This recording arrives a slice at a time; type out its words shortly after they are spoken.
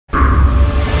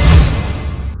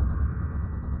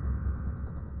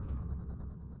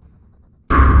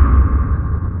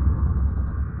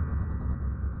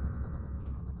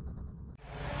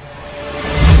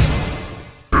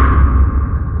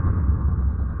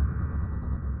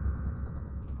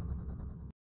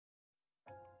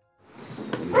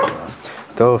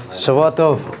Tov,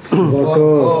 Seudath.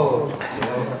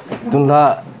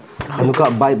 Tunla Hanukkah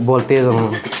Beit bolte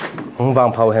dong vang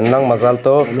phau hen nang mazal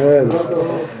tov.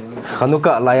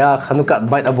 Hanukkah laya Hanukkah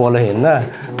Beit abol hen na.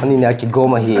 Ani na ki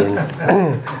goma hi en.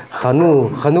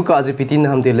 Hanukkah je pitin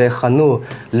ham de le khanu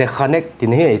le khanek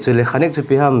tin he chu le khanek chu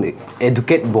pi ham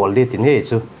educate bol de tin he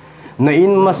chu. Na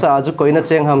in masa chu koina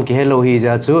cheng ham ki hello hi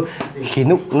ja chu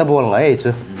hinuk na bol ngai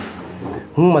chu.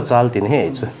 Hung machal tin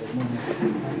he chu.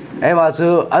 Em mà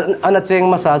chú anh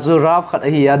cheng mà sao chú rap khát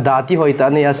hi à đati hồi ta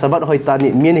này à sabat hồi ta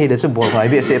này miền hi để chú bol ngay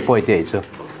bị sẽ bồi tệ chú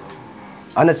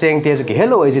anh cheng tê chú cái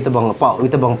hello ấy chú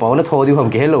ta bằng bảo nó thôi đi không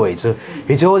cái hello ấy chú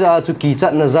hi chú ra chú kỳ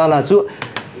chặt nó ra là chú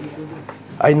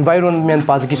environment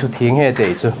pa chú kỳ chú thieng hết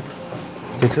tệ chú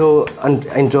thì chú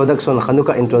introduction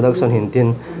Hanukkah introduction hiện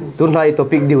tin tuần này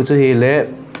topic điều chú hi lệ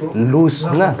loose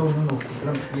na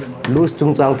loose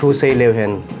chung chang thu say leo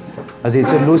hen azi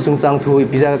chu lu sung chang thu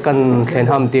pizza kan thlen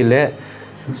ham ti le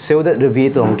Seudath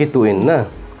Revi'ith tong ki tuin na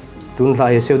tun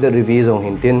lai Seudath Revi'ith zong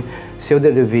hin tin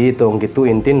Seudath Revi'ith tong ki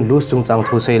tuin tin lu sung chang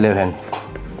thu sei le hen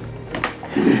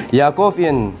Yaakov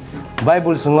in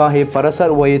Bible sunga hi parasar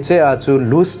wai che a chu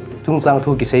lu sung chang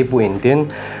thu ki sei pu in tin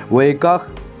wai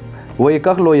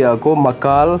kak lo Yaakov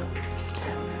makal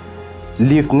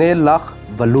livne lach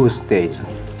valus te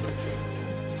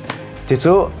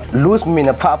chu lus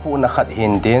mina pha pu na khat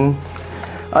hin tin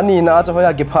ani na cha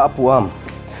hoya ki pha pu am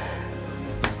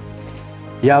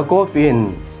Yaakov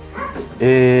in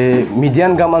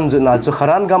Midian gaman zu na chu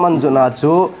Haran gaman zu na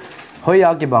chu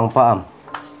hoya ki bang pa am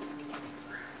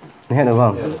ne na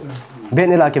bang Bet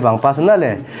el ki bang pa sana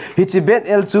le hi chi Bet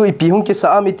el chu i pi hung ki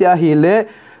sa am itia hi le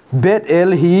Bet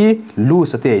el hi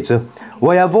lus ate chu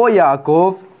waya vo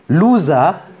Yaakov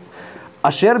luza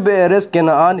asher beres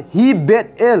kenaan hi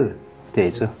Bet el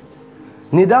te chu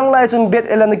nidang lai chun Bet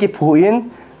el na ki phuin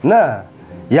na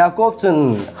Yaakov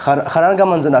chun Haran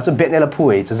gaman chun chu Bet el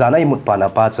phui chu zana i mut pa na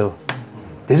pa chu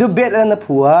te chu Bet el na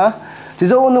phua ti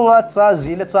zo nunga cha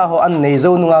zi le cha ho an nei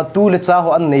zo nunga tu le cha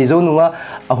ho an nei zo nunga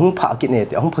ahung pha ki ne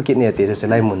te ahung pha ki ne te chu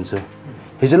lai mun chu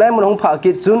hi chu lai mun ahung pha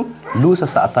ki chun lu sa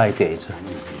sa tai te chu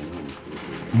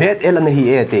Bet el na hi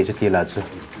e te chu ti la chu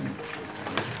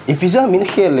ipiza min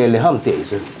khele le ham te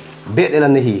chu Bet el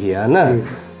na hi hi na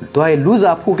to ai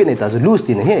luza phu ki ne ta chu lose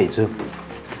ti ne he chu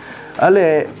ale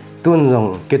tun jong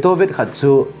ketovet khat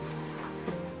chu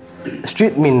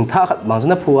street min tha khat mang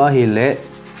na phua hi le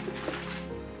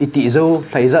iti zo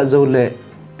thaiza zo le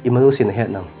imazo sin het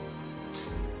nang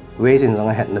we sin jong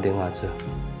het na dinga chu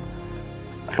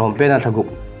hlom pe na thagup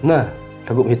na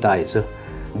thagup hi tai chu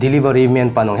delivery man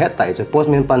panong het tai chu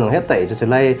postman panong het tai chu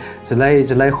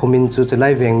chlai khomin chu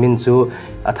chlai veng min chu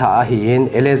atha a hi in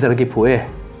elezer ki phue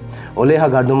ole ha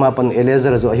garduma pan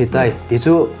elezer zo hi tai ti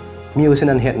chu miusin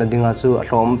an het na dinga chu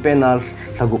hlom pe na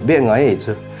thagup be ngai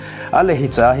chu ale hi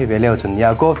cha hi veleo chun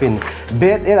Yaakov in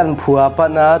Bet el an phua pa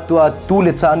na tua tu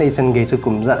le cha nei chen ge chu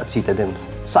kum za chi ta den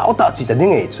sao ta chi ta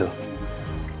ding ei chu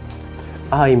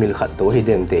ai mil khat to hi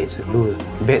den te chu lu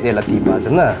Bet el ati pa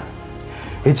chana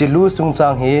hi chi lu chung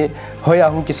chang hi hoya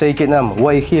hung ki sei ki nam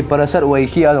wai khi parasar wai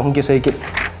khi a hung ki sei ki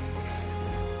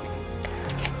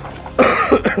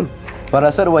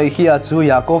parasar wai khi a chu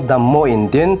Yaakov dam mo in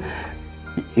tin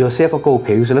Yosef ko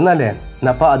pheu sala na le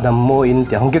na pa adam mo in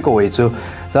te hong ki ko ei chu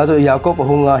za chu Yaakov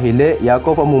hunga hi le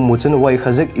Yaakov amu mu chun wai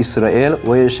khazek Israel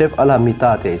wai Yosef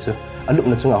alhamita te chu alup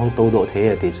na chunga hong to do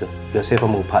the te chu Yosef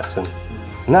amu phat chun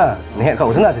na ne ka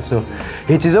usna te chu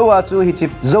hi chi zo wa chu hi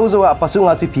chi zo zo a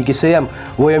pasunga chi pi kisiem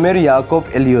wai mer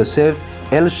Yaakov el Yosef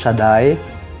el Shaddai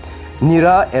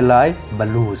nira elai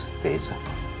baluz te chu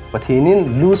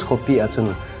pathinin lose khopi a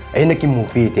chun aina ki mu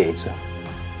pi te chu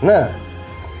na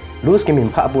lose ki min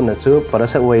pha pu na chu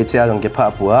parasa wai cha jong ki pha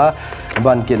puwa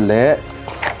ban ki le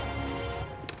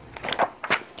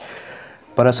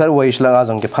parasa wai shla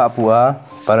jong ki pha puwa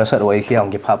parasa wai khi jong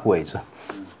ki pha pu ei chu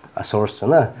a source chu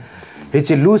na hi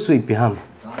chi lose sui pi ham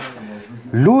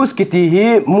lose ki ti hi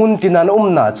mun tinan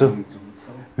na chu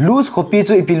lose khopi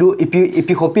chu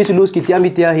ipi khopi chu lose ki ti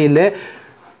amitia hi le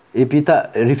ipita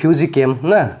refugee camp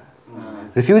na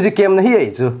refugee camp na hi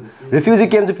ei chu refugee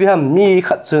camp chu pi ham mi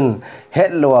khat chun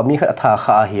het lo mi khat tha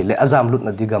kha hi le azam lut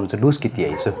na digam chu lose ki ti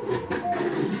ei chu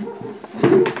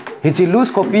hi chi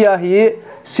lose kopia hi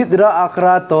sidra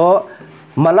akra to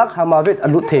malak hamavet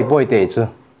alut thei boy te chu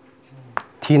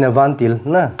thina vantil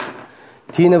na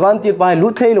thina vantil pai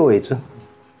lut thei lo ei chu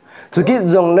chu ki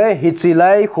jong le hi chi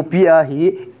lai kopia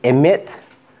hi emet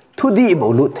thudi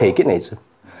bo lut thei ki nei chu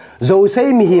zo sei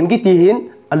mi him ki ti hin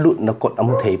alut na kot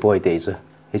amu thei boy te chu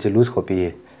hi chu lose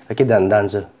kopia ki dan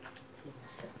chu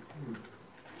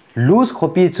lose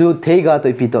khopi chu theiga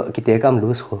to pi to ki te kam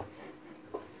lose kho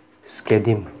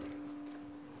skedim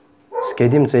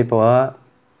skedim sei pawa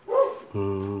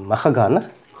makhaga na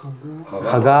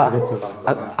khaga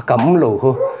akam lo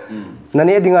ho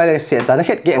nani dinga le se cha na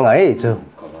het ke ngai chu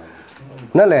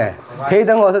na le thei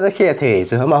dang wa sa khe the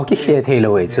chu ma ki khe the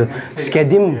lo chu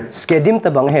skedim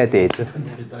ta bang he te chu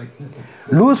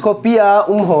loose khopi a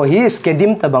ho hi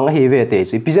skedim ta bang hi ve te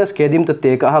chu pizza skedim ta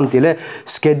te ka ham ti le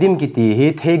skedim ki ti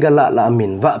hi thei gala la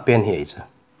min wa pen hi chu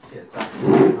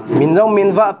min jong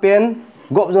min wa pen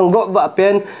gop jong gop wa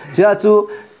pen ja chu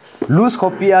loose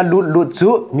khopi a lut chu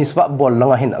miswa bol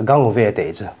langa hin agang ve te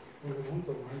chu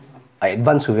a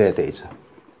advance ve te chu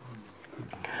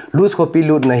loose khopi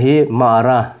lut na hi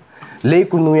mara le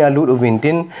kunuya lut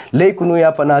uvintin le kunuya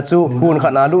pana chu hun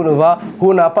khana lut wa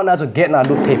huna pana chu get na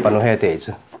lut the panu he te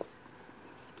chu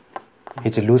hi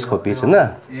chu loose khopi chu na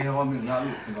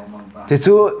te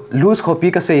chu loose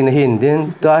khopi ka sei na hin den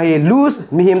ta hi loose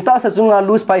mihiem ta sa chunga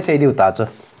loose pai sei diu ta chu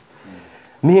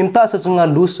mihiem ta sa chunga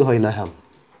loose chu hoila ham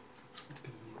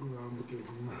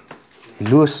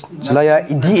loose chlaya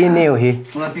DNA hi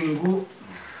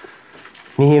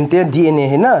mihiem te DNA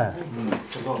hi na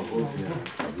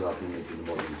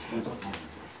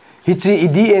hi chi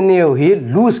DNA hi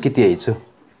loose ki te chu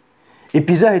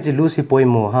ipiza hi chi loose hi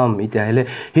poimo ham ita hele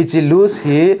hi chi loose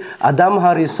hi Adam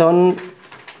Harrison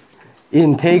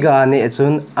in thega ne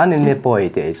chun anine poi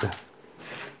te chu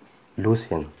loose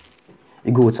hin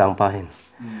igu changpa hin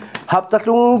hapta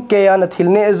tlung ke ana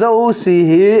thilne zo si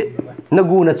hi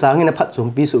nagu na changi na phat chum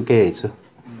pi su ke chu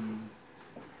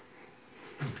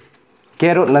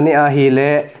carrot na ni a hi le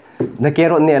na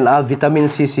carrot ne la vitamin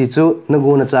C chu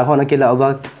nagu na cha hona kila awa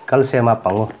calcium a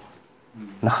pango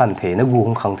na khan the nagu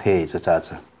hung khang the chu cha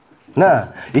cha na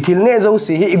ithil ne zo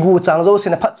si hi igu chang zo si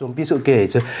na phat chum pi su ke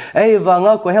chu ei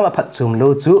wanga ko hema phat chum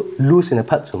lo chu lu si na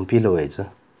phat chum pi lo e chu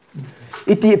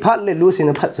iti phat le lu si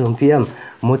na phat chum pi am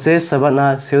moche sabana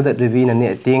Seudath Revi'ith na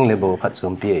ne ting le bo phat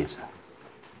chum pi e chu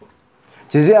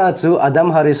chize a chu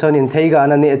Adam Harrison in theiga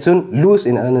ana ne chun loose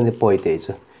in ana ne poi te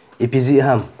chu ipiji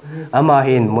ham ama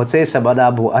hin moche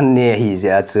sabada bu anne hi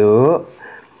ja chu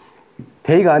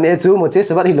theiga ne chu moche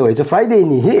sabat hi loi chu Friday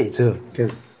ni hi chu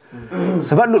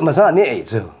sabat lut masa ne e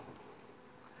chu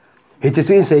hi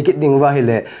chu in sei kit ding wa hi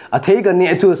le a theiga ne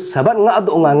chu sabat nga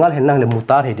do nga ngal hen nang le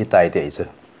mutar hi di tai te chu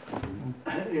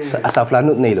asafla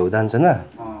nut nei lo dan chu na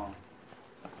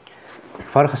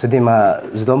far khasdi ma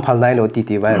zdom phal nai lo ti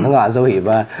ti ba nga zo hi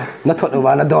ba na thot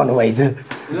wa na don wai chu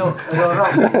lo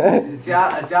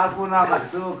ja ku na ka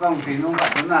chu kang pi nu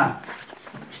ka na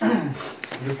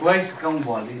request kang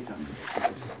boli chu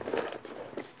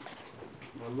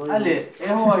ale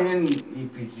e ho yin I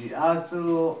pg a chu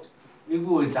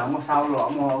igu jang mo sao lo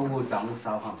mo igu jang mo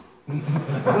sao ham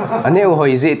ane o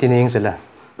hoi ji ti ning sala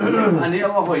ane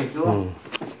o hoi chu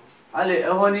ale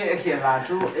e ho ni e khia la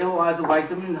chu e ho a chu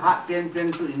vitamin H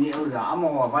pen chu ni o la amo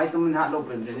vitamin H lo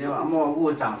pen ni amo igu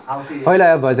jang sao si hoi la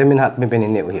vitamin H pen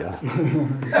ni hi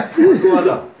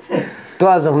to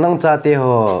a zong nang cha te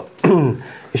ho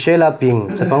ishela ping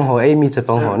chapang ho ai mi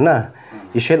chapang ho na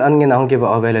ishel an nge na hong ke ba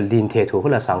avela din the thu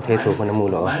hula sang the thu ko na mu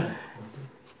lo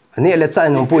ani le cha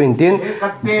nong pu in tin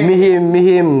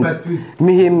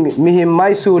mihim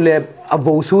mai su le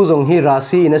avo su zong hi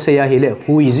rasi na se ya hi le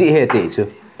hui ji he te chu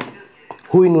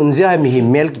hui nun ja mihim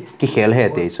mel ki khel he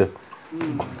te chu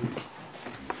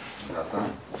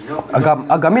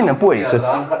agamin na pu e chu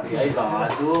ai ba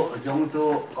chu jong chu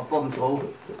kapom tho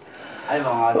ai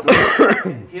ba chu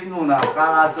him nu na ka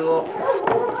chu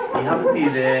I ham ti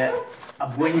le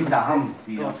abui hin da ham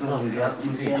ti chu ya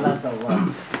ti la ta wa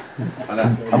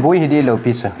abui hi di lo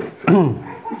pisa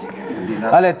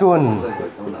ale tun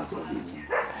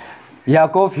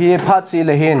Yakov hi phat si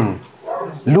le hin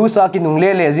lusa ki nung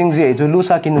le le jing je chu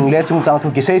lusa ki nung le chung chang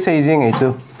thu ki sei sei jing e chu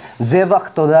zevak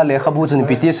to da le khabu chun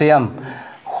piti sayam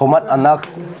khomat anak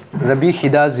Rabi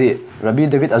Khidazi Rabi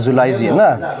David Azulai ji na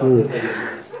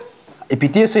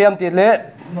ipiti sayam ti le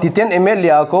titen emel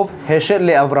Yakov Heshet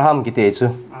le Abraham ki te chu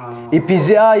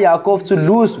ipizia Yakov chu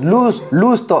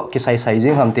lose to ki sai sai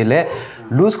jing ham ti le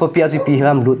lose ko pia chi pi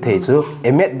ham lut thei chu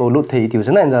emet bo lut thei ti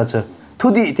chu na ja chu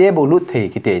thudi te bo lut thei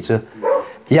ki te chu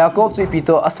Yakov chu pi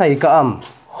to asai ka am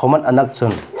khomat anak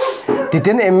chun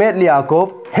titen emet Yakov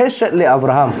Heshet le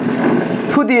Abraham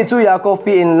thudi chu Yakov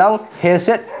pi in lang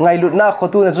Heshet ngai lut na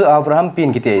khotu na chu Abraham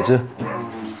pin ki te chu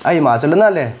ai ma chu na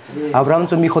le Abraham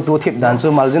chu mi khotu thip dan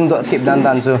chu maljin do thip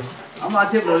dan chu ama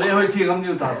thip lo le hoi thi gam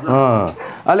niu ta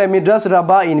ale midras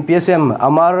raba in PSM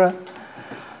amar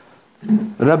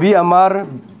Rabi Amar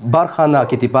Barkhana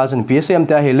kitipa chun PSM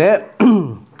ta hele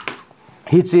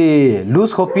hichi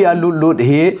lose khopi a lut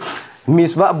hi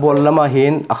miswa bol lama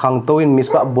hin akhang toin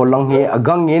miswa bolang hi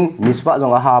agangin miswa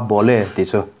jong ha bole ti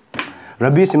chu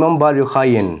Rabbi Simon Bar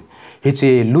Yochayin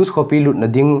hichi lose khopi lut na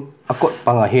ding akot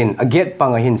pangahin aget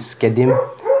pangahin skedim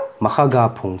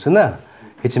makhaga phung chuna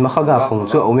hichi makhaga phung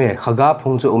chu ome khaga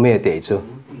phung chu ome te chu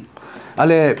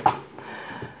ale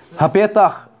hapeta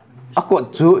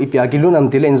akot chu ipya kilunam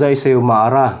tilen zai seu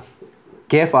mara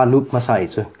kef alut masai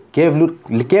chu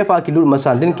kef a kilut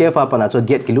masan din kef a pana chu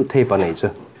get kilut thei panai chu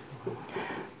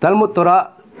Talmud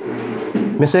Torah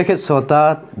Mesechet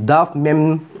Sota daf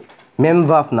mem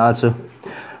vaf na chu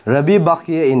Rabbi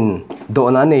Bakye in do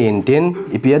na ne in tin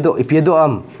ipiedo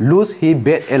am lose hi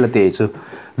bet elate chu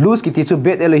lose kiti chu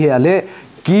bet el hi ale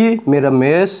ki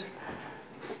merames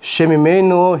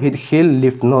shemimeno hit hil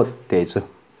lift not te chu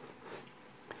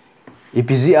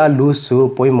ipizi a lose chu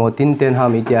poimotin ten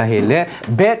ham itia hele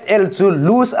bet el chu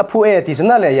lose apu e ti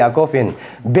na le yakofin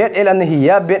bet el an hi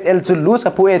ya bet el chu lose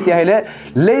apu e ti hele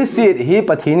leisit hi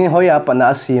pathini hoya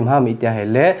pana sim ham itia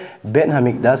hele bet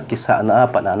hamik das kisa na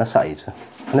pana na sai chu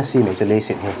na sim e chu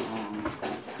leisit he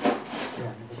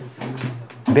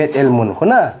bet el mun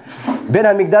khuna bet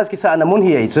hamik das kisa na mun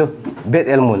hi ai chu bet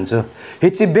el mun chu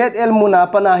hichi bet el mun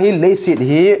apana hi leisit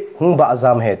hi hung ba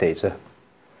azam he te chu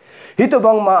hito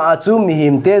bang ma achu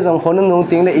mihim te jong khonu nung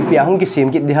ting le ipia hung ki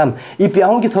sim ki diham ipia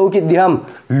hung ki thau ki diham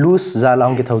lose zala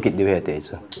hung ki thau ki diwe te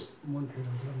chu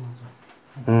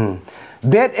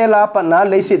bet ela pana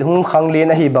leisit hung khang le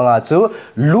na hi banga chu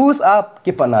lose up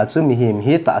ki pana chu mihim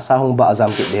hi ta sa hung ba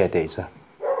azam ki de te chu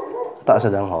ta sa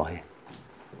dang ho hi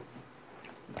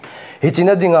hi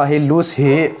china dinga hi lose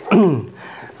hi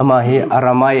ama hi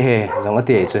aramai he jong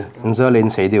ate chu nzolen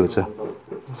sei deu chu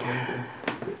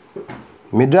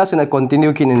Midrash na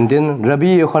continue kinin din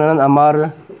Rabbi Yochanan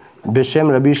Amar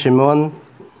Beshem Rabbi Shimon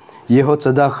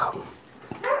Yehotzadach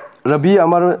Rabbi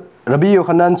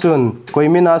Yochanan chun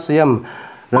koimina sayam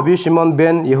Rabbi Shimon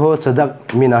ben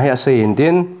Yehotzadach minahi asayin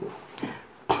din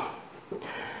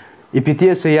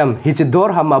ipiti sayam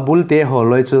hichidor hamabul te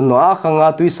holoi chu noa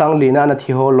khanga tui sanglina na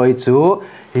thi holoi chu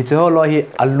hichi holoi hi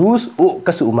alus u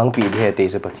kasu umang pi the te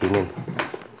se pathinin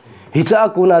hicha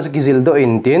kuna ki zildo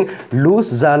intin lus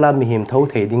zala mihim tho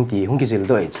theding ti hung ki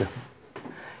zildo e chu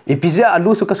ipizia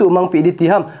alu su kasu mang pi di ti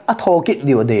ham a thokit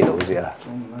dio de lo zia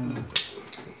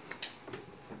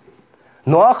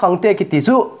no a khangte ki ti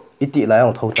chu iti la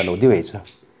yong tho ta lo dio e chu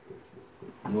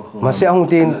ma se hung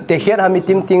tin te khiat ha mi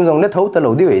tim ting jong le tho ta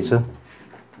lo dio e chu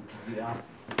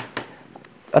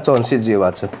a chon si ji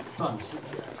wa chu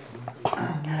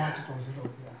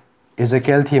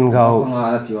Ezekiel team gao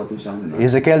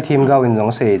Ezekiel team gao in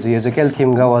jong se Ezekiel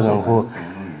team gao jong ko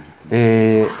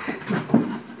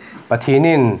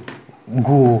pathinin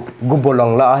gu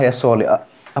bolong la he sole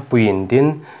apuin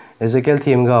din Ezekiel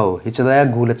team gao hi chala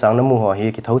gu la chang na mu ho hi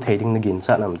ki thau theding na gin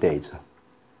cha nam te cha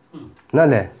na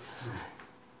le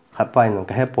khat pai no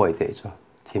ka he poi te cha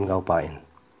team gao pain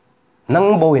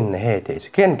nang boin na he te cha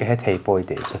ken ka he thei poi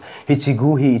te cha hi chi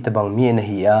gu hi tabang mi na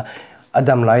hi a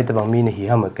Adam lai tabang mi na hi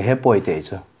ham ka he poi te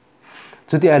cha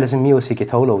chuti ala se mi o si ki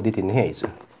thau lo di tin he cha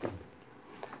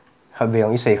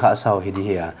khabeong isei kha sau hi di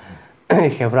hi a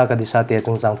khevra ka disa te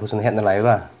tung chang thu sun het na lai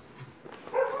wa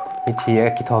mi thi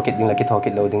ki thokit ding la ki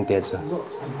thokit lo ding te cha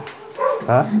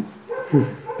ha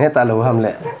ne ta lo ham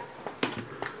le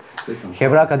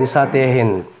khevra ka disa te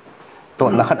hin to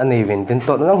na khat anei vin tin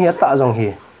to nang hi ta jong hi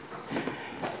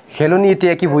kheloni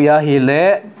te ki vuya hi le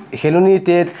kheloni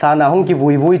te thana hong ki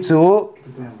vui vui chu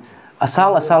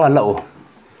asang ala o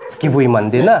ki vui man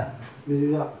din na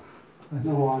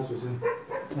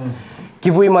ki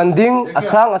vui man ding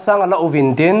asang ala o vin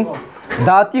tin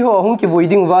dati ho hong ki vui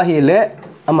ding wa hi le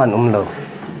aman lo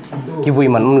ki vui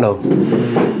man lo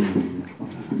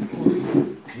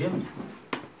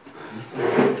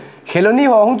kheloni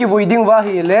ho hong ki vui ding wa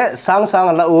hi le sang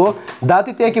ala o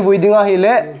dati te ki vui ding a hi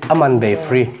le aman be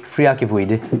free a ki vui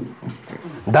di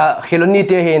da kheloni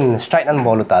te hin straight an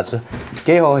bolu ta chu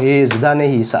ke ho hi zudane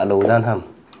hi sa lo dan ham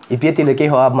ipieti le ke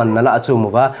ho man na la chu mu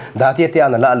ba da ti te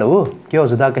an la lo ke ho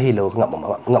zuda ka hi lo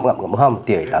ngap ham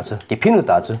ti ai ta chu ki phinu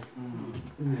ta chu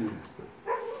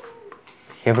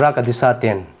hebra ka disa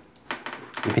ten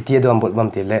ipieti do am bol bam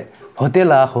ti le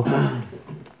hotela ho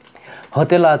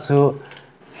hotela chu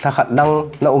sakhat lang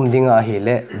na dinga hi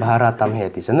le bhara tam he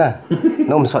ti chana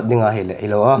nom sot dinga hi le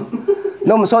ilo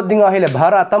nom sot dinga hi le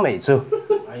bhara tam ai chu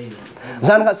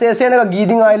zan ka se na gi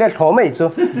dinga hi le thomai chu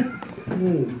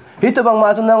hito bang ma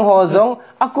chu nang ho jong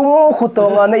akum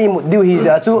khutonga na imut diu hi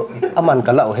ja chu aman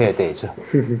kala o he te chu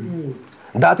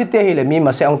dati te hi le mi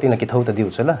ma se ong tin ki thau ta diu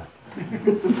chula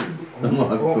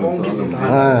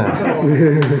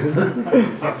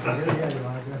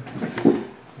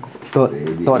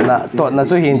to na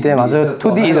chu hin te ma chu thu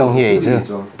di jong hi chu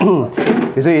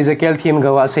ti chu Ezekiel team ga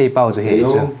wa sei pau chu hi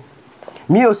chu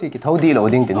music ki thodi lo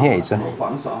ding tin he chu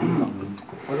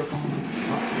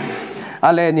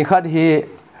ale ni khat hi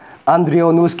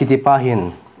Andrionus ki ti pa hin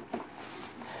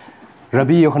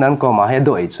Rabbi Yochanan ko ma he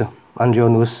do chu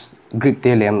Andrionus Greek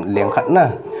te lem khat na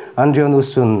Andrionus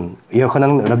sun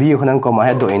Rabbi Yochanan ko ma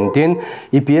he do in tin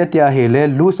ipiatia hele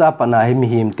lusa pana he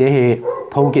Mihiem te he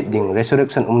thogit ding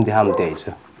resurrection di ham te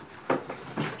chu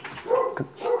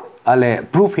ale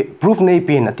proof nei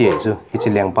pin ati chu hi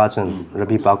leng pa chun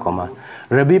Rabbi pa ko ma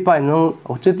Rabbi pa nong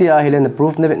chutia hele na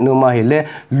proof ne no ma hele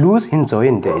lose hin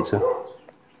join te chu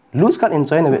lose kat in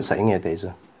join ne sa inge te chu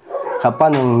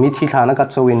khapan mi thi thana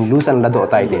kat so in lose an la do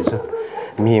tai te chu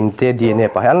Mihiem te di ne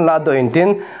pa an la do in tin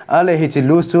ale hi chi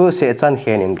lose chu se chan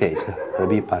khen in te chu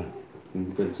Rabbi pan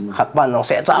khapan nong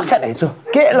se cha khet ai chu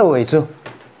ke lo ai chu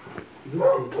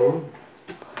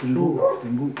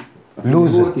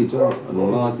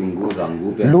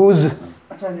lose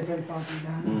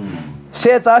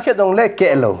se cha khet dong le ke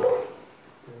lo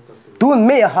tun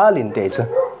me halin te chu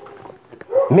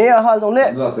me hal dong le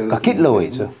ka kit lo ai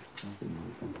chu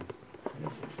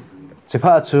se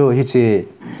pha chu hi chi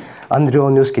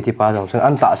Andronius ki ti pa dong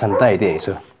an ta san tai te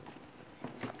chu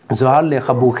zohar le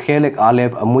khabu khelek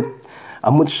alef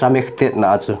amut shamekh te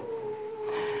na chu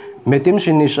metim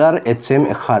shinishar hm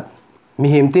ekhat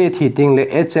Mihiem te thi ting le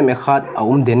hm ekhat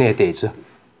dene te chu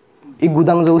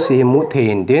igudang zo si mu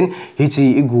thein den hi chi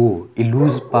igu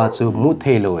iluz pa chu mu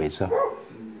the lo ai chu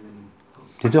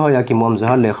ti chu hoya ki mom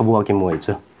zohar le khabu ki moi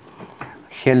chu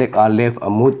khelek alef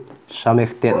amut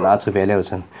shamekh te na chu vele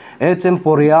chan hm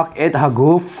poriak et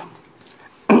haguf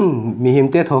Mihiem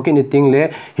te thokin ting le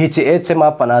hi chi hm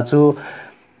apana chu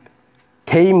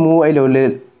thei mu ai lo le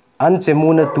an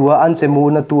chemu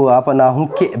na tua apana hum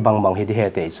ke bang hi de he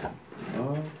te chu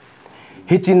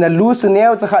hi chi na lu su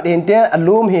neo cha khat hin te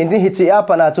alum hin hi chi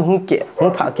apana chu hum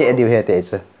tha ke diu he te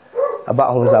chu aba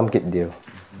hum zam kit diu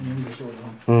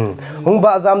hum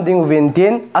ba zam ding win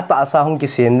tin ata sa hum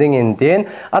kisiem ding in tin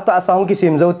ata sa hum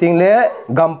kisiem zo ting le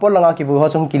gampo langa ki bu ho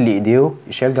chung ki li diu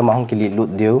ishel gam hum ki li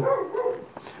lut diu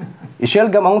ishel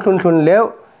gam hum thun leo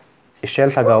ishel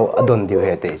thagau adon diu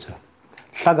he te chu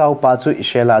thagau pa chu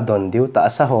ishel adon diu ta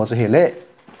sa ho chu hele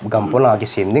gampo langa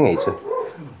kisiem ding ai chu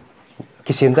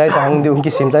kisiem tai sa hung diu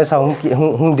kisiem tai sa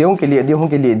hung diu ki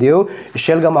li diu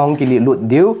ishel gam hum ki li lut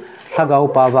diu thagau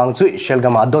pa wang chu ishel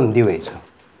gam adon diu ai chu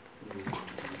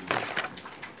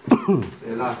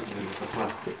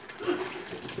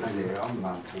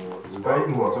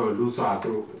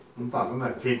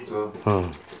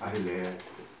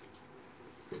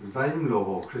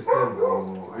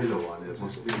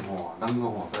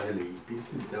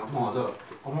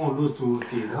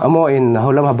amo in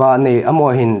holam haba nei amo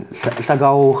hin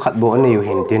thagau khat bo nei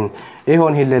hin tin e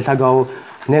hon hi le thagau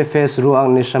ne face ruang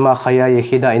ni sama khaya ye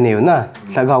khida ineu na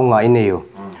thagau nga ineu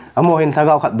amo hin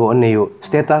thagau khat bo aneu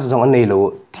status jong anei lo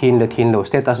thin lo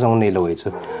status jong nei lo chu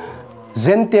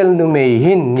zentel nu mei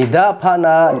hin nida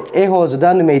phana e ho juda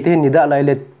nu mei te nida lai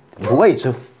le buai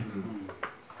chu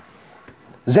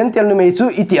zentel nu mei chu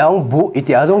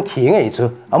itiang jong thing ei chu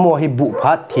amo hi bu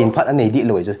phat thin phat anei di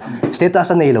lo chu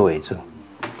status anei lo chu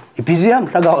ipizam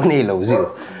thagau anei lo ji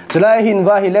chulai hin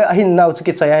wa hi le hin nau chu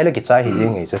ki chaya le ki chai hi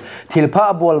jeng ei chu thilpha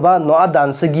bolwa no adan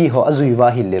sagi ho azui wa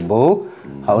hi le bo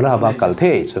haula ba kal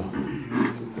the chu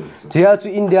Jia chu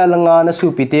India langa na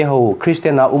su pite ho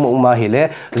Christian na uma hi le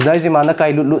zai jima na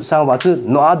kai lut sang wa chu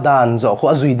no adan zo kho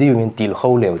azui di min til kho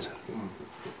leo chu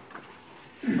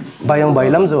bayang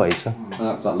bailam zo ai chu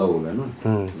cha lo le no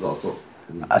zo zo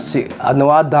asi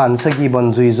anwa dan sagi bon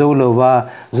zui zo lo wa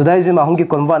zudai jima hong ki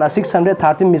konwa na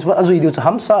 630 miswa azui di chu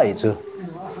ham sa ai chu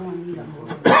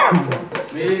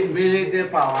me de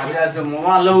pa wa ya chu mo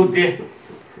ma lo de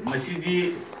ma si di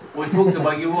o chok de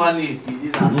ba gi wa ni ti di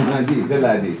na di ze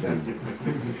la di san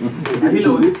hi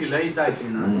lo ni ti lai ta si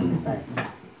na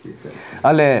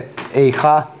ale ei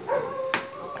kha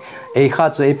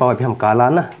chu ei pa pham kala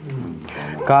na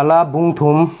kala bung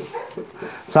thum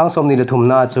sang som ni le thum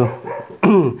na chu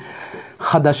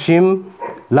khadashim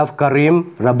love karim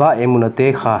raba emunate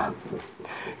kha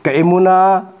ka emuna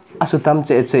asutam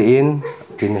che in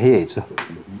tin hi chu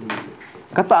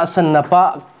kata san na pa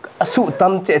asu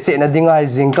tam che na dingai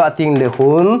jingka ting le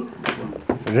hun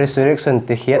resurrection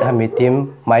te khiat hamitim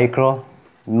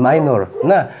minor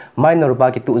na minor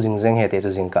ba ki tu jing he te chu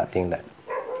jingka ting la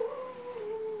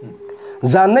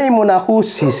zanai mona khu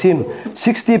sisim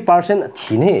 60%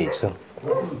 thine chu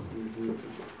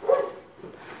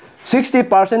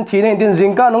 60% thine din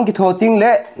jingka nong ki thoting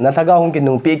le na thaga hong ki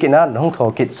nung pi ki na nong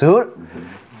tho ki chu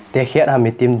te khiat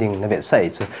hamitim ding na ve sai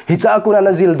chu hi cha ku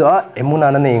na zil do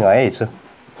emuna na nei ngai chu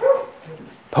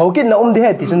thokin na de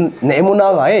he ti chun ne emuna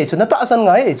ngai chu na ta san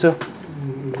ngai chu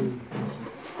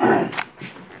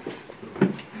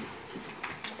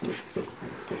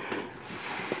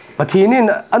Pathinin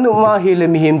anu ma hi le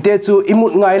Mihiem Tho chu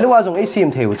imut ngai lewa jong ai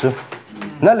sim theu chu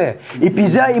na le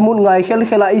ipiza imut ngai khel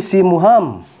khela ai sim muham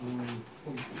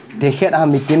te khet ha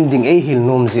mitim ding ai hil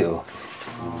nom zio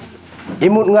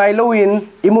imut ngai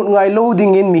lo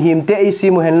ding in Mihiem Tho ai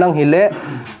sim hen lang hile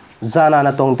zana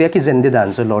na tong te ki zen de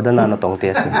dan so lord na tong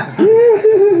te si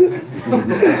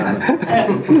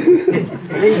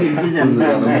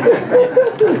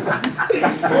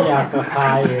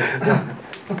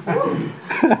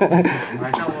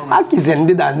aki zen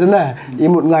di dan na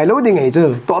imut ngai lo di ngai chu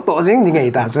to sing di ngai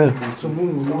ta chu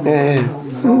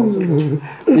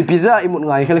ipiza imut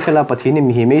ngai khel khela pathini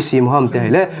Mihiem ei sim ham te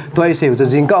hele toy se chu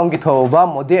jingka ong ki thova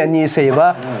mode ani seva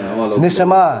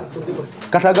nisama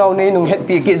kathagau nei nung het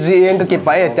pi ki ji eng ki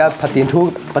pa e ta phatin thu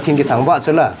pathin ki thangwa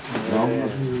chula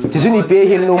tisuni pe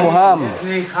hil nu moham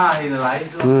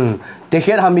te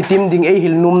khet hamitim ding ei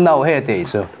hil num nau he te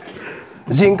chu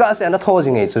jingka se na tho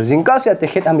jing ei chu jingka se te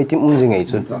khet hamitim jing ei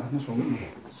chu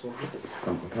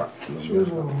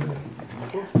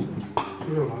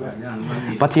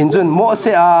pathin chun mo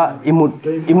se a imut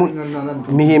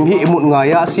Mihiem hi imut nga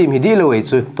ya sim hi di lo ei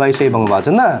chu toy se bangwa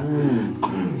chana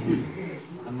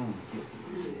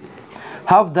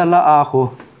Havdala aku,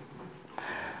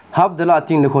 Havdala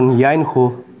ting lekon yain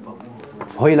ko,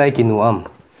 hoi lai kinuam.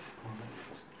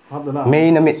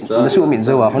 May na nasu mit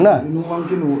zawa ko na.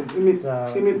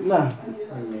 Imit na.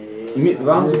 Imit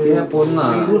vang si kaya pon na.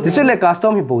 Tisu le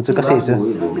custom hi po chu kasi chu.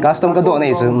 Custom ka do na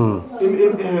chu.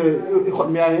 Ikot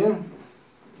mi ay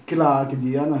kila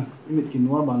kidia na. Imit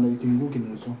kinua ba na tinggu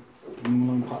kinu so.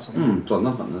 Nung pasang. Chọn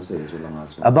nó phận nó sẽ cho lang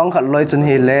cho. Abang khat loi chun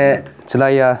hi le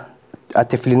chlaya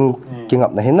Atiflin king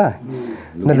up na hina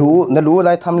nalu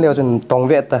lai tham leo chun tong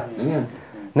vet ta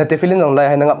na tefilin nong lai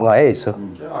hai na ngap nga e so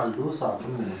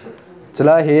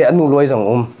chla he anu loi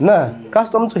jong na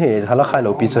custom chu he hala khai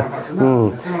lo pi chu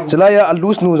chla ya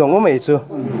alus nu jong e chu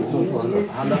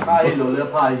hala khai lo le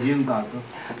phai jing ta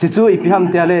chi chu ipi ham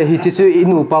te le hi chi chu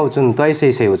inu pau chun toi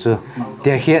se se chu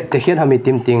te khiat hami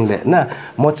tim ting le na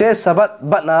moche sabat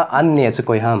bat na an ne chu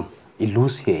koi ham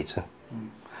ilus he chu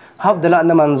Havdala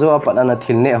naman zo apat na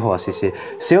thil ne ho si si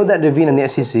Seudath Revi'ith ne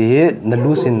si si na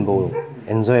lusin bo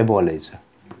enjoyable le chu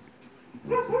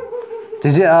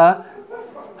tiji a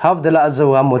Havdala zo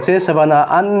a moche sabana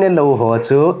an ne lo ho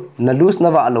chu na lus na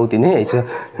wa lo tin he chu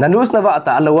na lus na wa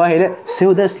ta lo wa he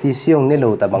Seudath li siong ne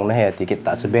lo ta bang na he ti ki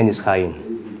ta chu benis khain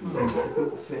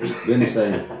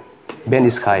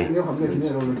benis khai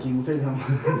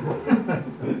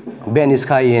benis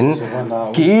khain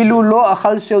ki ilu lo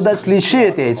akhal Seudath li she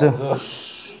te chu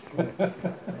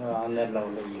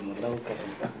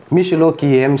mishlo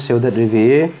kiem Seudath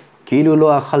Revi'ith ki ilu lo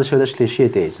akhal Seudath li she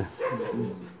te chu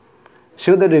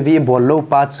Seudath Revi'ith bol lo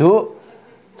pa chu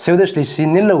Seudath li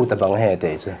sin ne lo ta bang he te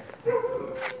chu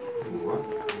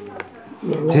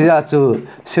Jia chu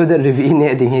Seudath Revi'ith ne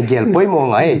ding he gel poi mo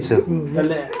ngai chu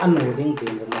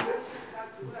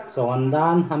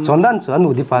Chondan chu anu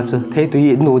di pa chu thei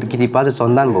tui nu ki di pa chu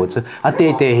chondan bo chu ate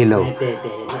te hello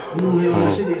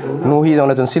nu hi jong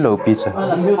la chon silo pi chu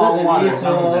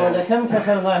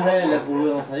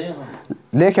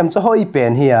lekhem chu hoi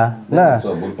pen hi a na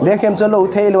lekhem chu lo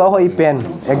thei lo hoi pen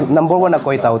number 1 a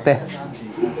koi tau te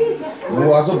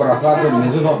Mua số bạc cho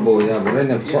mình số nọ bồi ya, bồi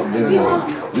này sọt đi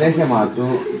lên cái mà chú.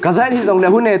 Kazai hi jong le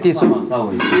hun ne ti chu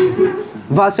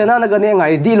va sena na ga ne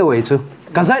ngai di lo e chu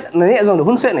Kazai na ne jong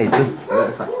hun se nei chu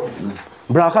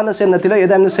Brakha na sen na tila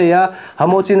edan na se ya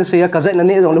hamochi na se ya kazai na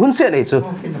ne jong hun se nei chu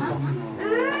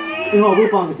Ngo bu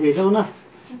pang the đâu na.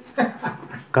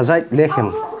 Kazai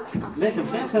lekhem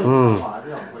Lekhem.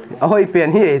 ahoi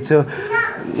pen hi e chu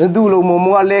du lo mo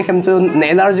mo lekhem chu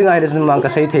ne lar jing ai le mang ka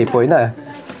sei thei poi na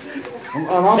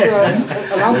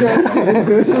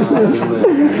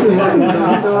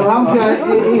Alam kia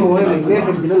i ngồi mình nghe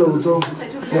không nó lâu cho.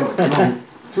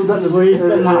 Seudath Revi'ith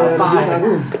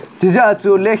Ti ja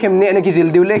chu lekhem ne na ki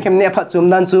jil diu lekhem ne phat chum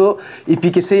nan chu ipi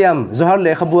kisiem zohar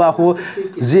le khabua khu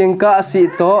jingka si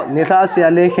to ne tha sia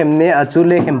lekhem ne a chu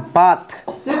lekhem pat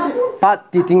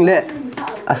ti ting le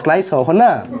a slice ho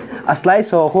khona a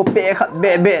slice ho khu pe khat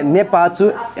be ne pa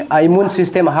chu immune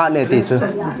system ha ne ti chu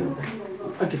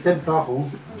Akitem pa ho.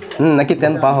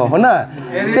 Nakitem pa ho na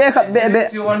pe khat be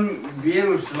Sion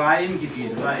virus lain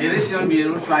gitu lah. Sion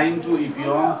virus lain tu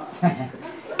ipion.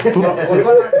 Kalau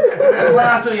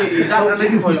tu izar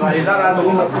lagi koi,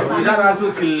 izar tu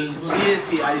til si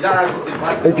izar tu til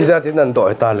pat. ai pizza tin nan to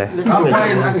ta le Apa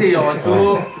yang nasi yo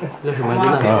tu?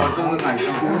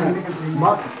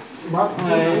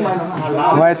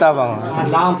 Ngoài ta bằng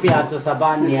lang pia cho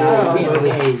saban ya ni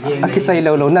ni cái say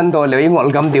lâu lâu năn đồ lâu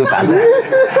ngọn gầm điều tả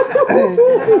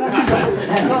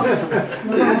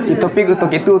cái topic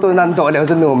của tôi năn đồ lâu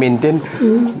cho nụ mình tên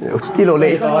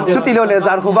chút tí lô lệ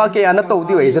dàn khu ba kia nó tụ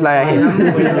tiêu ấy cho lại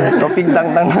topic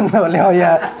tăng năn đồ lâu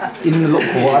ya in lộ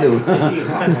khó đều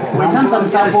san tam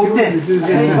sa bo ten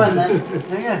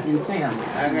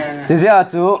chỉ ra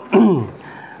chú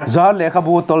giờ lệ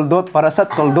khabu toldot parasat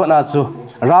toldot na chú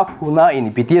raf huna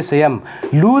in ptsm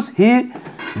lose hi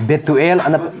betuel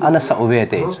ana sa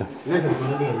ovete chú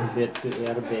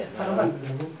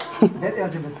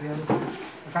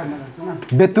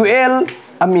betuel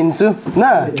amin chú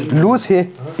na lose hi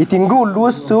itingu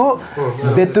lose chú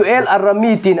betuel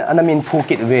aramitin anamin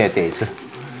phukit vete chú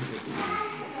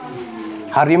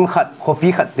harim khat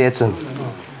khopi khat te chú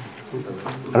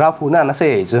raf huna na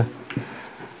se chú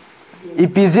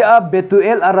ipizia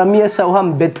betuel aramia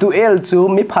sauham betuel chu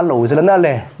mi phalo zela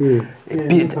le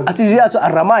atizia chu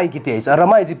aramai kite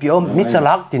aramai ti piom mi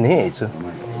chalak tin he chu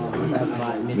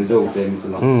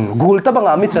gul ta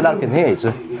banga mi chalak tin he chu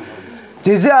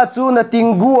tizia chu na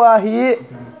tingua hi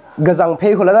gazang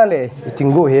phe khola le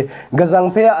tingu he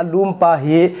gazang phe alum pa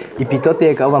hi ipito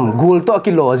te ka wam gul to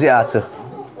kilo zia chu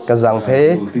gazang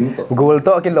phe gul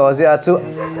to kilo zia chu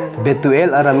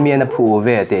betuel aramia na phu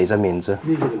ve te zamin chu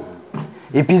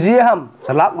ipizia ham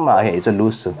salak ma he cha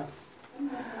lus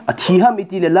a thi ham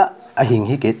itilela a hing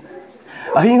hikit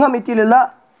a hing ham itilela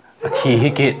a thi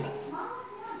hikit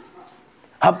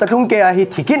hab ta thung ke a hi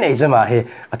thikin ei ma he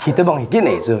a thi ta bang hikin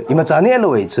ei chu ima chani alo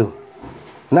ei chu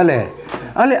na le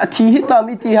ale a thi hi tam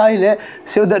iti hai le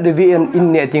Seudath Revi'ith in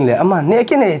ne ting le ama ne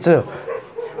kin ei chu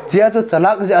chia chu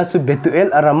chalak ja chu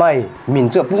betuel aramai min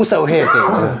chu pu sau he te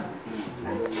chu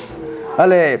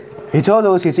ale hi cho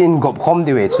do si in gop khom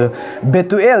di we chu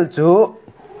betuel chu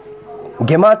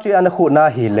gematria na khu na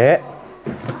hi le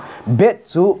bet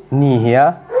chu ni hia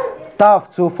taf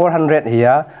chu 400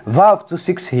 hia vav chu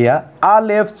 6 hia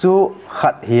alef chu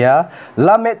khat hia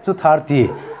lamet chu 30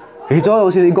 hi cho do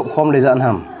si gop khom le jan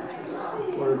ham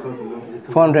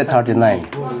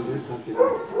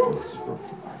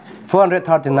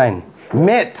 439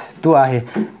 met tu a he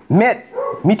met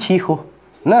mi thi khu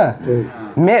na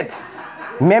met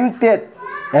memtet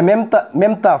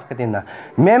memtaf katina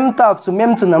memtaf chu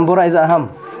mem chu number iza ham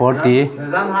 40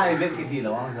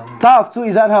 taf chu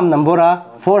izan ham number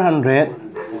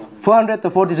 400 to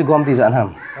 40 chu gom ti zan ham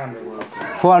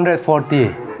 440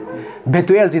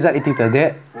 betuel ti za iti ta de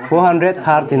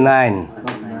 439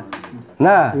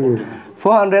 na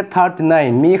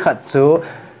 439 mi khat chu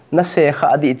na se kha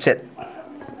di chet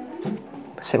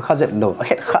se kha zet lo a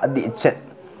het kha di chet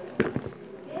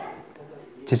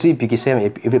chỉ bị kisiem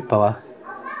evit pawa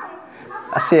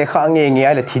ase kha nge nge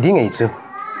ai la thidi ngai chu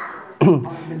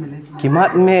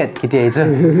kimat met kite chu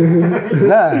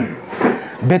na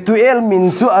betuel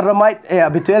min chu aramait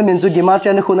betuel min chu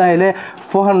gimatria khuna hele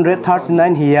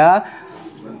 439 hiya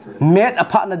met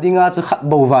apha na dinga chu khat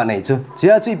bowa nei chu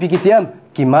sia chu bi kitiam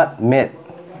kimat met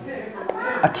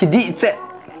athidi che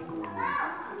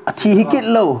athi hikit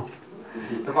lo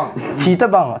thi ta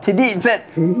bang thi di chet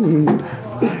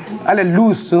ale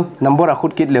lose chu number a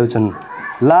khut kit leu chun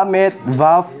lamet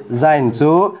vav zain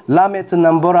chu lamet chu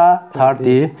number a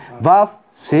 30 vav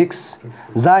 6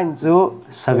 zain chu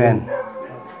 7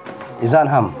 izan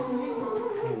ham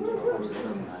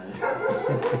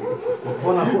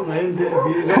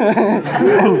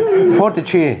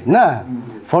 43 na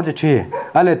 43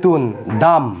 ale tun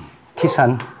dam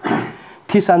thisan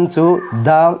thisan chu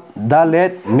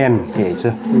dalet mem te chu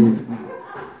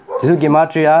chu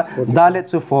gematria dalet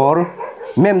chu 4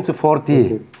 mem chu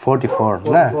 40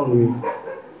 44 na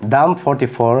dam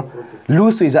 44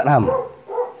 lose is at ham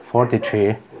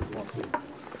 43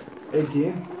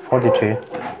 43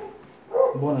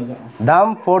 dam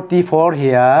 44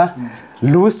 here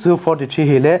lose to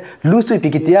 43 hele lose to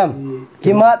pikitiam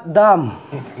kimat dam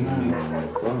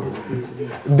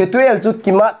betuel chu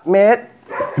kimat met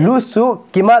lose to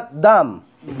kimat dam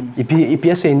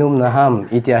ipi se num na ham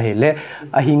itia hele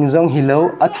a hingjong hilo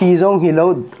a thijong hilo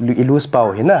lose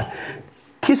pau hina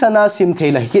thisana sim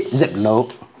theila hit zep lo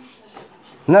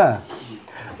na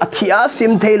a thia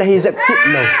sim theila hi zep kit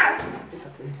lo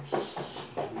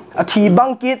a thi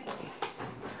bangkit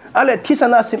ale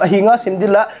thisana sim a hinga sim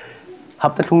dila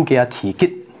hapta thung ke a thi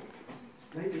kit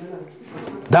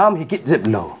dam hi kit zep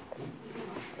lo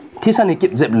thisan hi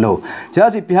kit zep lo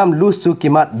jaji piham lose to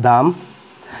kimat dam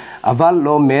aval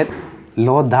lo met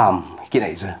lo dam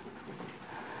kinai ja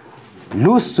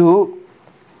lose to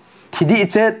thidi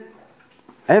chet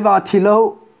ewa thilo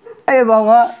ewa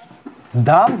nga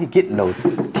dam hikit lo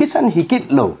thisan hikit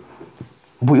lo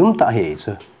bui ta he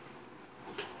chu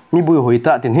mi bui hoi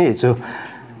ta tin he chu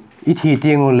I thi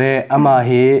ting le ama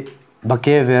he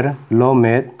bakever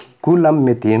lomet kulam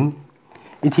metim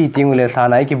I thi ting le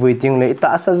thanai ki vui ting le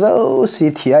ta sa zo si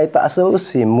thiai ta so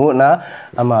si mu na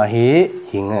ama he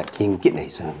hing kit nei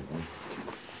chu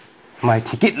mai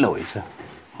thi kit loi chu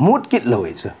mut kit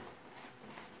loi chu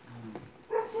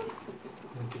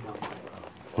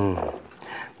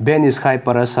Ben is khai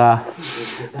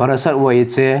parasa wai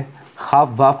che khaf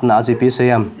waf na ji pi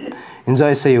sayam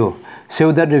enjoy sayo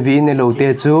Seudath Revi'ith ne lo te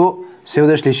chu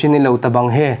Seudath Lishin ne lo tabang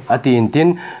he ati intin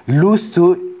lose chu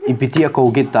ipiti ko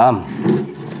git tam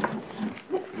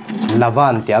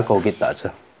lavan tia ko git ta chu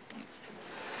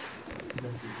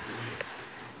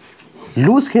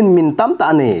lose hin min tam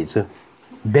ta ne chu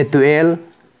Betuel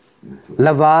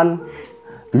lavan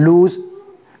lose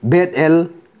Betel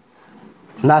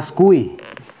naskui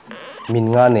min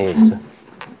nga ne chu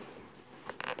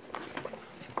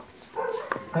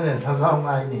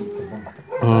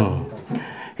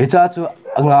Hicha chu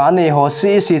nga ne ho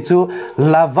si chu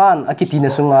lavan akitina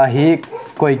sunga hi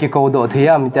koi ki ko do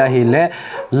thiam ta hi le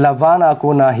lavan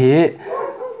akuna hi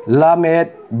lamet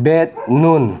bet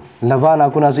nun lavan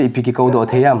akuna zu ipiki ko do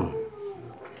thiam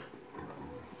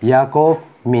Yakov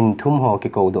min thum ho ki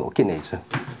ko do ki nei chu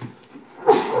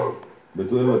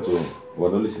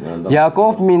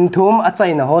Yakov min thum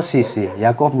achaina ho si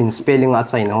Yakov min spelling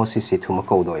achaina ho si thum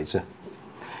ko do chu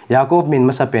Yakov min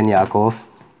masapen Yakov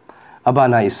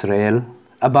abana Israel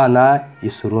abana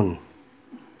Isrun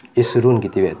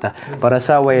kiti beta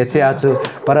parasa we che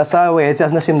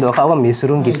na sim do kha wa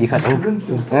Isrun kiti khat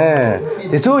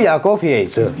ti chu Yakov hi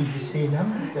chu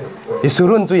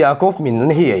Isrun chu Yakov min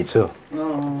hi chu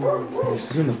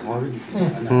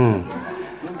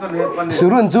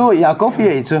Isrun chu Yakov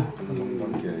hi chu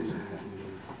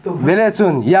vele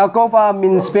chun Yakov a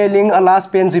min spelling a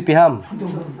last pen ji piham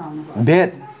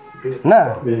bet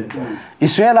na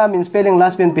Israel means spelling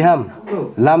last pen piham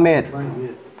lamet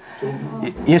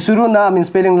Yesuruna means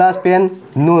spelling last pen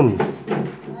nun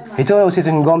hicho si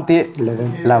chun gomti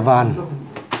lavan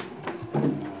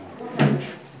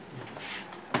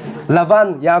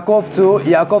Yakov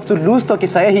chu lose to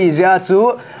kisai hi ja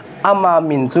chu ama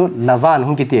min chu lavan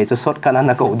hung kiti chu short kan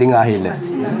na ko dinga hi le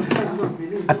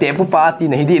ate pu pa ti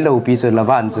nei di lo pi chu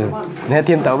lavan chu ne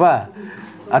thiam taw ba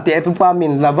ate pu pa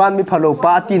min lavan mi phalo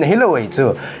pa ti nei lo ei chu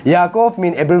Yakov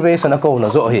min abbreviation ko na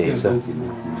zo hi chu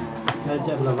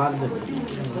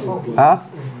ha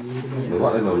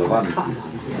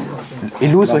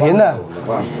ilu so hina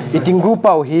itingu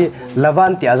pau hi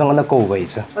lavan ti azong na ko wei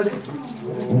chu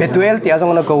Betuel ti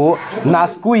azong na ko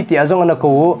naskui ti azong na ko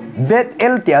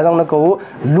Betel ti azong na ko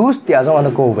lus ti azong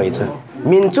na ko wei chu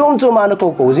min chum ma na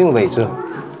ko jing wei chu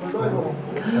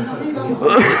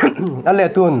ale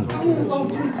tun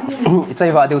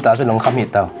ichai wa deu ta so long kham hi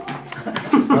ta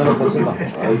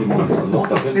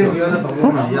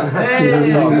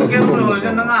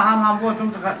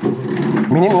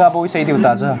minit nga bo isai deu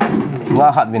ta cha nga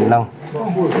hat win lang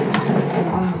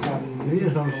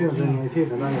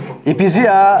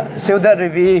Ipizia Seudath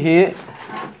Revi'ith hi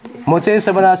moche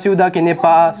sabana Seudath ke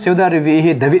nepa Seudath Revi'ith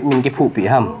hi David min ke phupi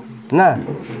ham na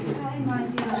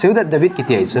Seudath David ki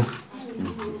tiai chu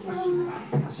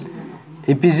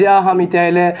Ipizia ham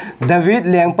itaile David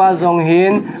lengpa jong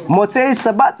hin moche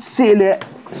sabat sile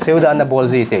Seudath na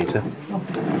bolji te chu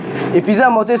Ipizia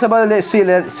moche sabat le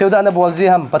sile Seudath na bolji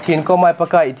ham pathin ko mai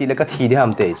paka itile ka thi di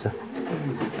ham te chu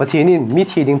pathinin mi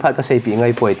thi ding phat ka sei pi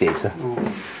ngai poi te chu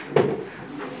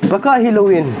baka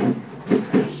Halloween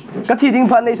ka thi ding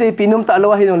phat nei sei pi num ta lo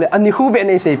hi le ani khu be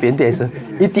nei sei pen te chu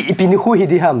iti ipi ni khu hi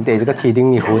di ham te ka thi ding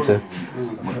ni khu chu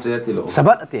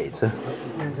sabat te chu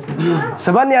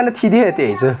sabat ni an thi di he te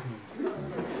chu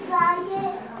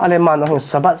ale man hong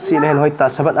sabat si le hoi ta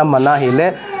sabat am mana hi le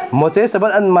moche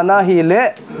sabat an mana hi le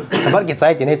sabat ki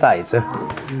chai ki nei ta chu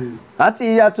achi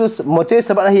ya chu moche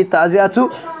sabat hi ta ja chu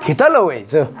hitalo e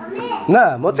chu na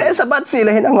moche sabat si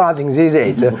le hin nga jing ji je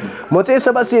chu moche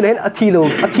sabat si le hin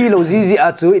athilo ji a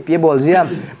chu pi bol ji am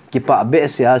ki pa be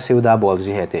sia Seudath bol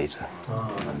ji he te chu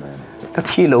ka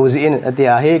thilo ji in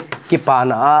atia he ki pa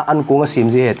na an ku nga sim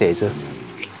ji he te chu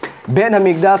ben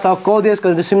hamigda sa kodes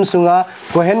ka sim sunga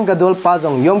kohen gadol pa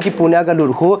jong yom ki punya ga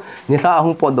lur khu ni sa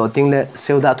hung pod do ting le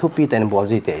Seudath thu pi ten bol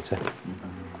ji te chu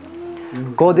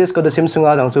kodes ko sim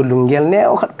sunga jong chu lunggel ne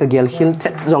o khat ka gel hil the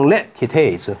jong le thi the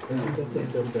chu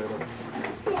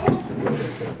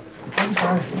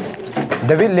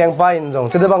David leng pa in jong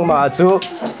chu bang ma chu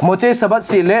moche sabat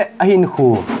si le ahin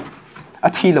khu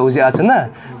athi lo ja chu na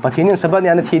pathin sabat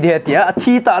ya na thi de tia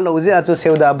athi ta lo ja chu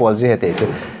Seudath bol ji he te chu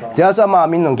ja cha ma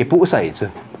min nong ki pu sai chu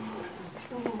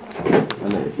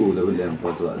em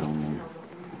có tựa dòng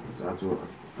giá chỗ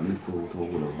anh thu thu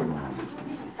rồi mà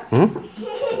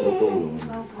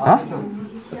hả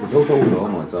thu thu rồi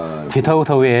mà cho thì thâu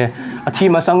về thì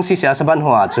mà sang si sẽ ban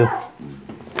hòa chứ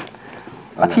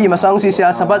thì mà sang si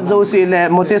sẽ sabat dâu si lệ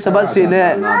một chế sabat si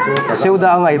lệ siêu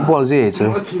đa ngày bol gì chứ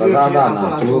ta ra ra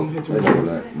là chú đây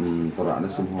là tôi đã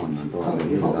sinh hoạt là tôi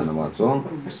đã làm vào xuống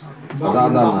ra ra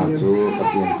là chú tập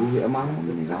tiền chú dễ mang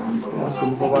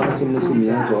xuống có bao nhiêu sinh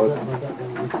nhá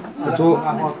chú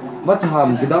bắt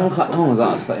hàm cái đăng khát không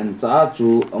giả sẽ trả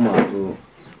chú mà chú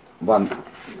van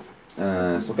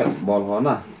socket ball hòn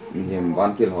à Mihiem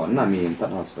van kill hòn à Mihiem Tho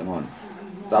socket hòn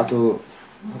trả chú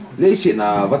Leiset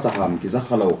na bắt hàm cái giá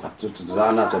khalo khát chú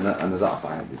ra na cho anh ra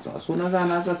phải thì cho số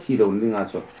na cho thi đấu linh à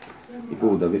cho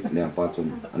ibu David ne apa chun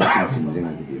ana sim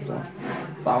jengan di cha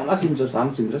taung na sim cho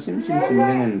sam sim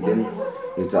jengan den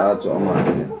di cha cho ama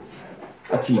ne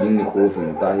a thi ding ni kho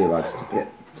thung ta he ba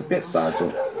chapet ta cho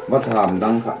wa cham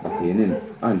dang kha ta thenin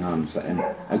an ham sa en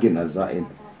again a za en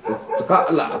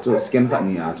chaka la cho scan kha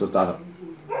ni a cho cha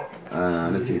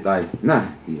na thi tai na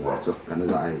di cho kan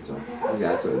za ai cho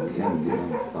ya cho yang di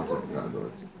ta so ga do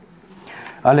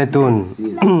ale tun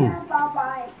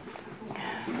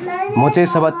moche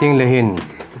sabat ting lehin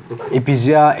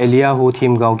ipizia Eliyahu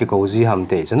thim gaw ke kozi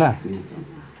hamte chana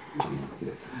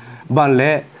ban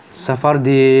le safar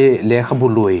di le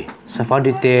khabului safar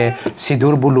di te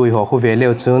sidur bului ho vele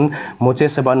chun moche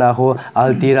sabana ho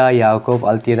altira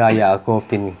yakov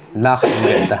tin lakh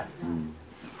ngenda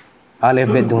ale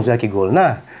bet dungja ki gol na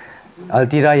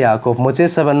altira yakov moche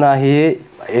sabana hi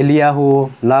Eliyahu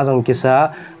lazong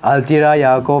kisa altira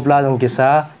yakov lazong kisa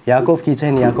yakov ki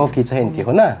chen ti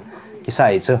hona kisa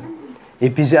ichu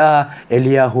ipizia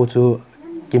Eliyahu chu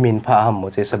kimin pha ham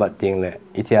moche sabat ting le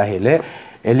itia hele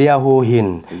Eliyahu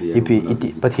hin iti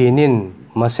pathinin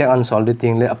masek an sol de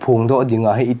ting le aphung do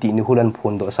dinga he iti ni hulan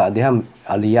phun do sa de ham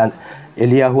alian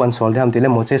Eliyahu an sol de ham tile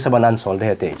moche saban an sol de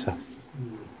he te chu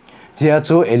jia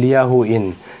chu Eliyahu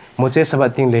in moche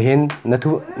sabat ting lehin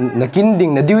na kin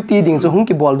ding na duty ding chu hung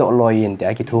ki bol do loin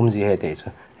te ki thum ji he te chu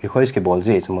request ki bol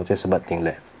ji chu moche sabat ting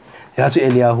le ya chu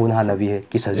Eliyahu na hanabi he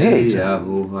ki sa ji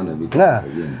Eliyahu hanabi na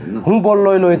hung bol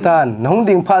loi tan na hung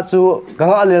ding pha chu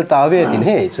ganga lel ta ve tin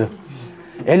he chu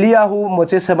Eliyahu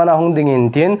moche sabana hung ding in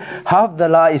tin half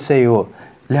dala isayo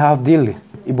le half dil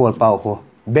I bol pau ko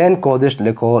ben kodesh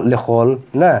le khol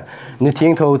na ni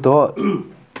thing tho to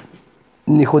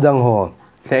ni khudang ho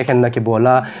se khen na ki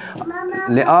bola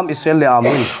le am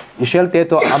Israel te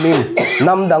to amim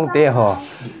nam dang te ho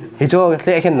hi cho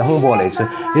se khen na hung bol le chu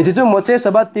hi chu moche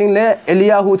sabat ting le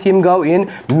Eliyahu thim gaw in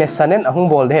mesanen ahung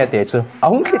bol de te chu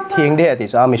ahung thing de te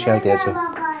chu am Israel te chu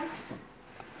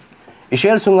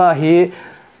Israel sunga hi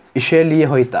Israeli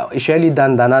hoita Israeli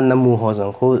dan dana namu ho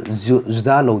jong kho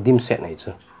juda lodim se nai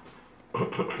chu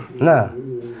na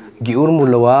giur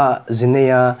mulawa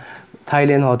zineya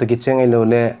Thailand ho to ki cheng lo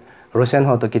le Russian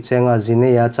ho to ki chenga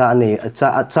zineya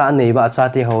cha nei ba cha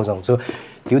te ho jong chu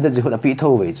tiu da ji ho da pi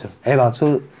tho we chu e ba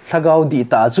chu thagau di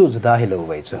ta chu juda hi lo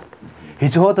we chu hi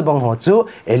chu ho ta bang ho chu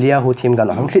Eliyahu thim gan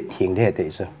hang thlit thing de te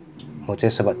chu mo che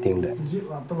sabat ting de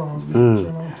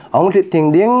ong thlit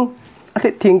thing ding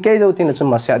thlit thing ke jo tin chu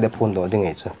ma sia de phun do ding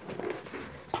e chu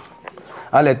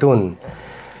ale tun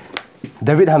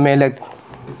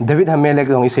David Hamelek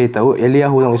dong isei tau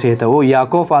Eliyahu dong isei tau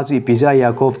Yakov a chu ipizia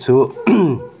Yakov chu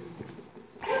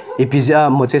ipizia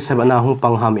moche sabana hung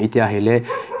pangham itia hele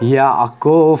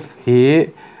Yakov hi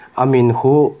amin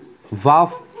hu vav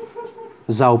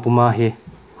zau puma hi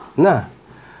na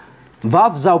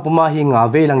vav zau puma hi nga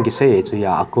velang ki sei chu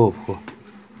Yakov hu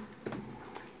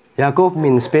Yakov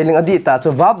min spelling adi ta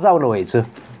chu vav zau lo e chu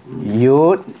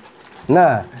yud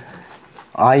na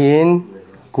ayin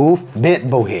kuf bet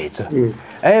bo he chu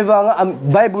Eva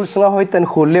Bible sunga hoitan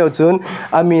khuleo chun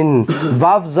amin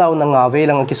vav zau na nga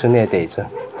velang ki sune te chu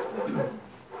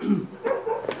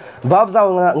vav zau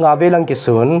nga velang ki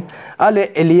sun ale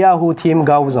Eliyahu thim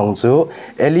gaw jong chu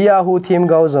Eliyahu thim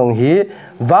gaw jong hi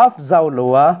vav zau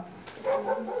lowa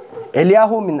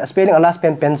Eliyahu min spelling alas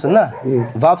pen chun na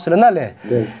vav sula na le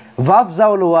vav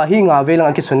zau lowa hi nga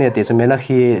velang ki sune te chu mela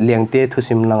hi lengte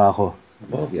thusim langa ho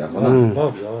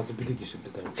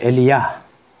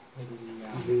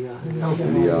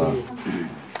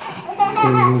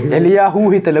Eliyahu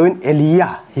hi talawin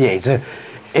hi chu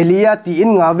ti in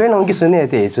nga velang ki sune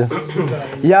te chu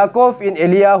Yakov in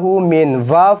Eliyahu min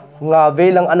vav nga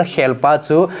velang ana khelpa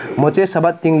chu moche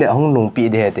sabat ting le hong nung pi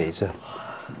de te chu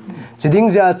chiding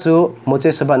ja chu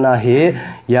moche sabat na hi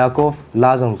Yakov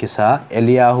la jong kisa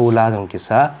Eliyahu la jong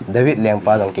kisa David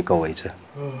lengpa jong ki kawai chu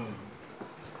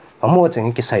amo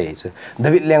cheng ki sai chu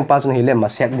David lengpa chu hi le ma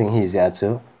sek ding hi ja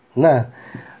chu na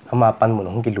ama pan mun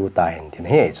hong ki lu ta hen tin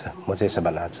he cha mo che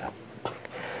sabana cha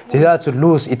chi ja chu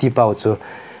lose iti pau chu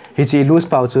hi chi lose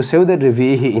pau chu Seudath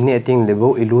Revi'ith hi in eting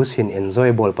lebo I lose hin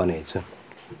enjoyable pa ne chu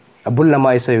abul lama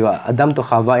isaiwa Adam to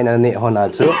Khava in ane hona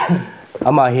chu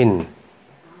ama hin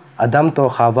Adam to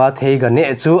Khava thei ga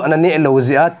ne chu ana ne lo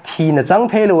zia thi na chang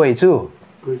thei lo wei chu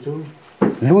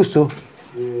lose chu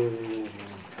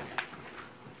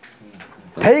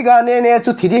thei ga ne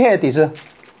chu thi di he ti chu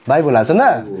Bible la chu na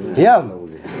yam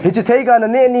hi chu thei ga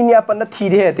ne ni nya pa na thi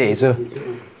di he te chu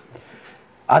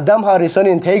Adam Harrison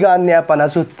in thei ga ne pa na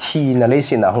chu thi na le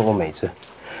sin na hong mai chu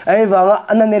ai wa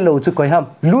ana ne lo chu koi ham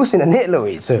lose in ne lo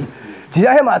wei chu ji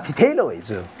ya he ma thi thei lo wei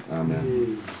chu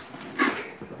amen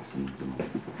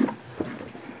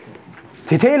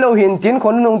thì thế lâu hiện tiến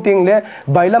con nông tình lẽ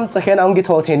bài lâm chắc khen ông cái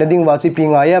thọ thế nó đinh vào chỉ pi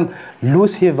ngay em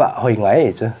lose hi vạ hồi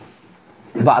ngay chứ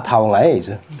vạ thầu ngay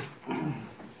chứ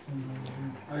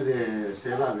ai để xe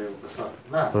là về cái sợ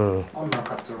nè ông nào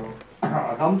cắt cho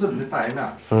Adam chuẩn bị tài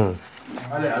nè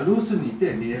ai để lú xin đi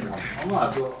tiền đi ông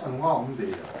nào cho ông ông đi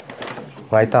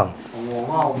ngay tao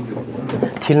ông đi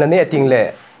thì là nè tình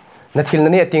lẽ nó thì là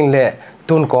nè tình lẽ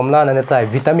tuôn còm la nè tại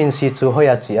vitamin C chú hơi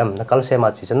chỉ em nó calcium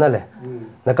chỉ chân nè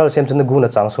nó calcium chân nó gu nó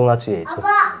trắng xuống à chỉ chứ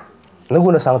nó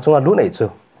gu nó sáng xuống à lú này chứ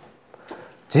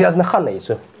chỉ là nó khăn này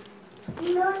chứ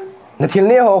nó thì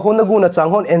nè họ hôn nó gu nó trắng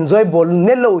hôn enjoyable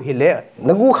nè lâu hi lẽ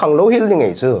nó gu khăng lâu hi như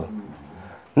này chứ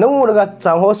nó gu nó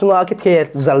trắng hôn xuống à cái thế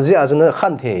zal gì à chứ nó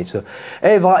khăn thế chứ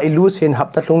ấy và illusion hin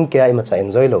hấp tát lung kia mà chạy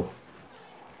enjoy lâu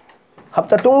hấp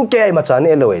tát lung kia mà chạy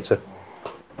nè lâu ấy chứ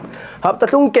hấp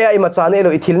tát lung kia mà chạy nè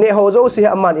lâu thì nè họ dâu xí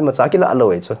aman mà chạy cái lạ lâu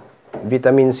ấy chứ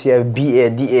vitamin C, BA,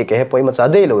 DA cái poi mà trả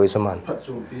đây rồi sao man?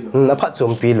 Nó phát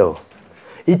chôm pi lo.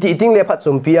 Iti ting le phát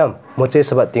chôm pi am, một chế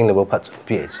sabat ting le bo phát chôm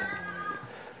pi ấy.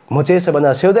 Một chế sabat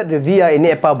na Seudath Revi'ith ai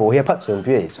ne pa bo he phát chôm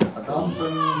pi ấy.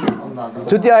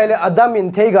 Chú ti ai le Adam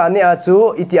in thei ga ne a chú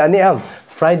iti ane am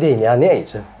Friday ne ane ấy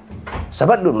chứ.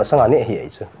 Sabat lut mà sang ane hi ấy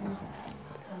chứ.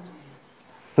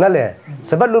 Na le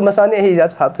sabat lut mà sang ane hi ja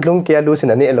hấp lung kia lu sin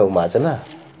ane lo mà chứ na.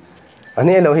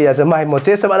 Anh ấy hi giờ mai một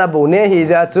chế sao bạn bố nè hi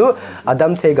giờ chú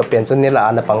Adam thấy gặp tiền cho nên là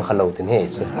anh bằng khẩu tiền hết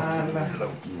chú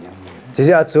chỉ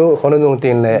giờ chú con nông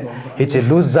tiền lệ hi chỉ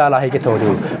lose ra là hi cái thầu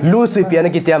điều lose bị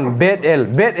anh cái tiệm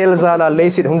Beit ra là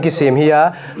Leiset hung kisiem hi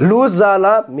à lose ra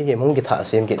là Mihiem hung cái thả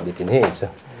xem cái tiền hết chú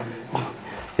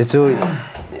thì chú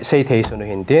xây thấy số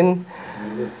hiện tiền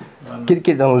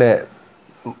kit ông lệ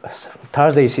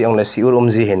Thursday si ông lệ si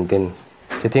gì hiện tiền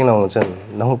chỉ tiếng lòng chân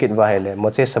nó không kịp vài lệ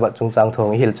một chiếc xe bắt trung trang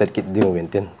thong hill chật kịp điều viện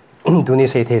tiền tu ni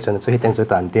xây thế chân cho hít tiếng cho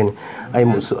tàn tiền ai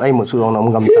một số ông nó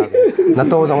gầm ta nó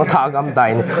to giống nó thả gầm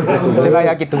tài này sẽ cái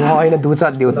cái tung hoa nó đủ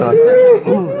chặt điều tật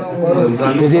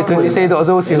thì gì chúng xây độ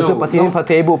dâu xỉu cho pathin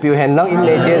pathe bu piu hen lăng in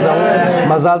lệ thế giống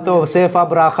mazal to sefa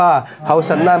bracha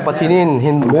hausan nan pathinin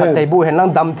hin pathe bu hen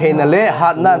lăng dam the na lệ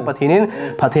hat nan pathinin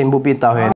pathen bu pi tao hen